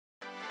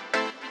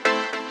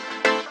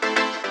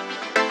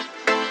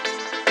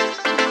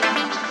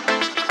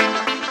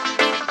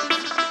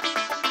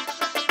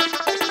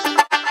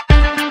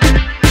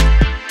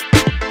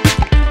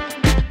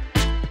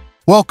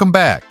Welcome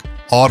back,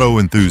 auto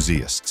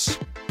enthusiasts.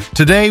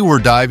 Today we're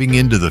diving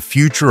into the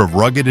future of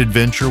rugged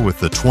adventure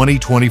with the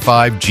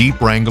 2025 Jeep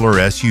Wrangler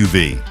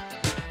SUV.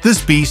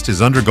 This beast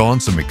has undergone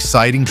some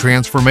exciting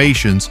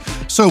transformations,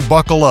 so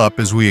buckle up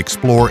as we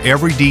explore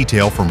every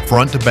detail from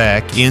front to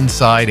back,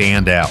 inside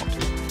and out.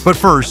 But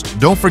first,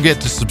 don't forget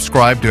to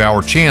subscribe to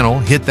our channel,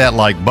 hit that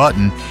like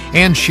button,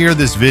 and share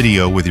this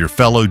video with your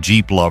fellow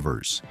Jeep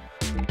lovers.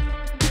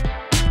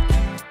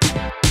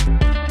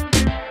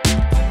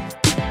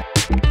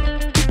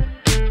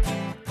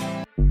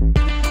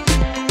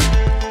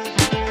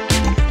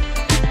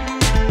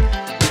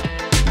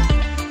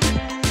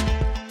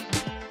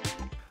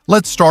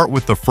 Let's start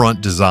with the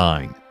front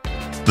design.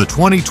 The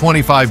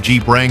 2025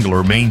 Jeep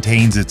Wrangler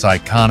maintains its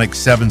iconic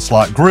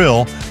 7-slot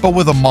grille, but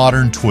with a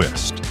modern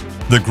twist.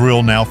 The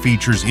grille now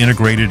features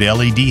integrated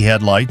LED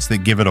headlights that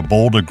give it a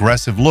bold,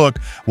 aggressive look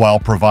while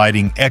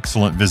providing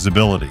excellent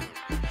visibility.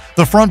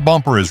 The front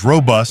bumper is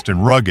robust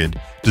and rugged,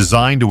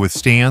 designed to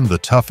withstand the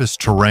toughest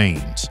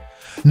terrains.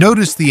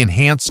 Notice the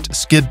enhanced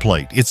skid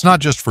plate. It's not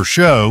just for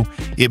show,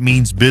 it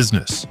means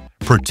business,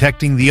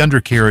 protecting the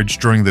undercarriage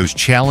during those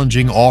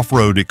challenging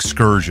off-road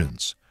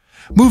excursions.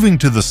 Moving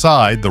to the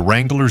side, the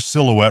Wrangler's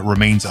silhouette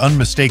remains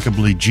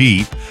unmistakably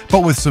Jeep,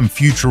 but with some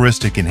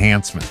futuristic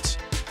enhancements.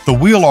 The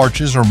wheel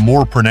arches are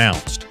more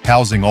pronounced,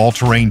 housing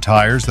all-terrain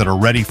tires that are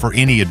ready for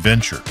any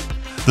adventure.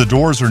 The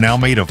doors are now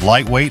made of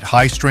lightweight,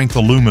 high-strength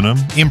aluminum,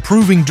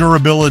 improving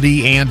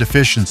durability and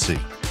efficiency.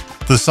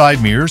 The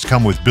side mirrors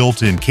come with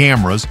built-in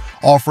cameras,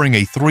 offering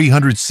a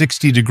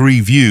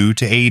 360-degree view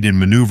to aid in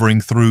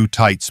maneuvering through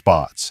tight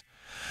spots.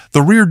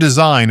 The rear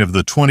design of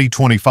the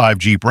 2025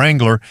 Jeep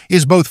Wrangler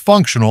is both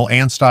functional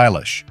and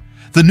stylish.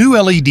 The new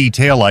LED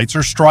taillights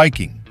are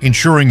striking,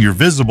 ensuring you're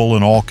visible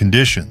in all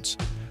conditions.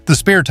 The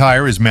spare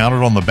tire is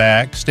mounted on the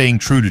back, staying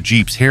true to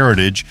Jeep's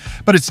heritage,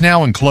 but it's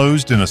now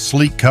enclosed in a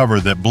sleek cover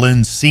that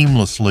blends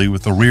seamlessly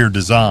with the rear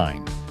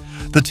design.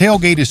 The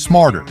tailgate is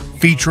smarter,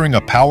 featuring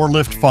a power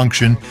lift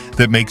function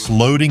that makes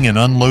loading and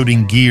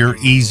unloading gear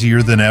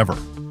easier than ever.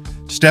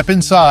 Step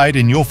inside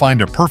and you'll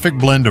find a perfect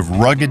blend of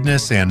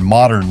ruggedness and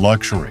modern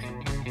luxury.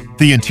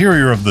 The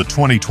interior of the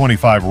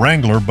 2025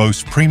 Wrangler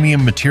boasts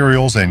premium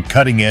materials and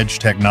cutting-edge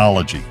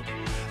technology.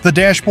 The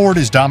dashboard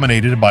is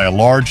dominated by a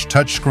large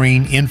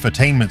touchscreen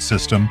infotainment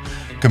system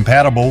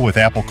compatible with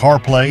Apple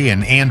CarPlay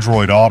and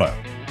Android Auto.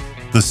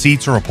 The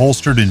seats are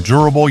upholstered in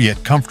durable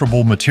yet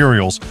comfortable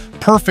materials,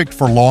 perfect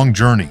for long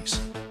journeys.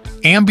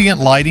 Ambient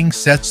lighting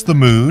sets the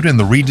mood, and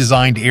the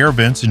redesigned air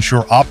vents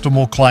ensure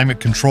optimal climate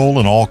control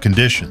in all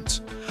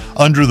conditions.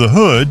 Under the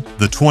hood,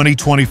 the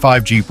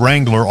 2025 Jeep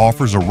Wrangler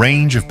offers a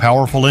range of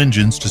powerful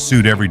engines to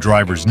suit every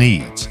driver's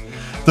needs.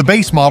 The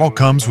base model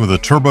comes with a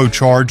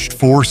turbocharged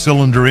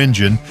 4-cylinder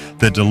engine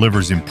that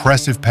delivers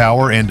impressive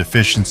power and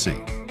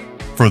efficiency.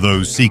 For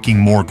those seeking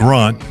more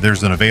grunt,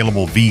 there's an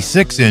available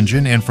V6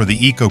 engine, and for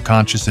the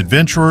eco-conscious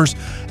adventurers,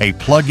 a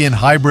plug-in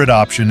hybrid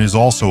option is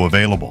also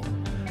available.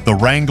 The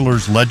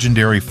Wrangler's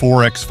legendary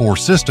 4x4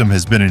 system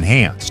has been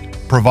enhanced,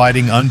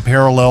 providing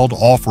unparalleled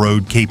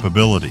off-road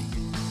capability.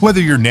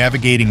 Whether you're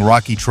navigating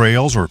rocky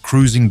trails or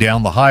cruising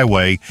down the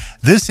highway,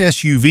 this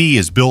SUV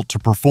is built to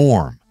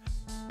perform.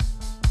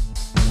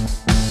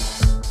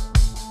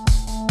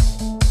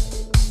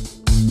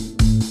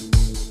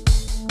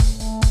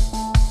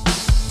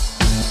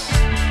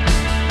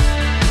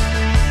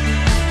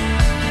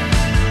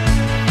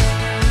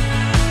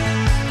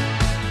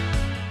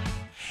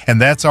 And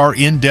that's our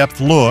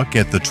in-depth look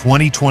at the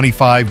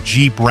 2025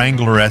 Jeep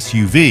Wrangler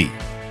SUV.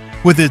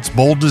 With its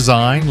bold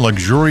design,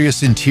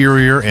 luxurious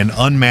interior, and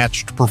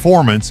unmatched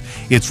performance,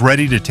 it's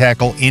ready to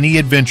tackle any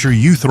adventure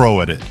you throw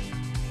at it.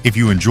 If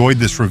you enjoyed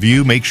this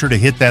review, make sure to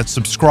hit that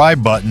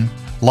subscribe button,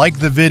 like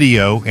the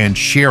video, and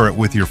share it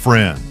with your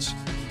friends.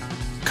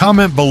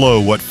 Comment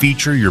below what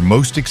feature you're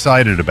most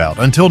excited about.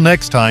 Until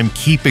next time,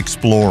 keep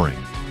exploring.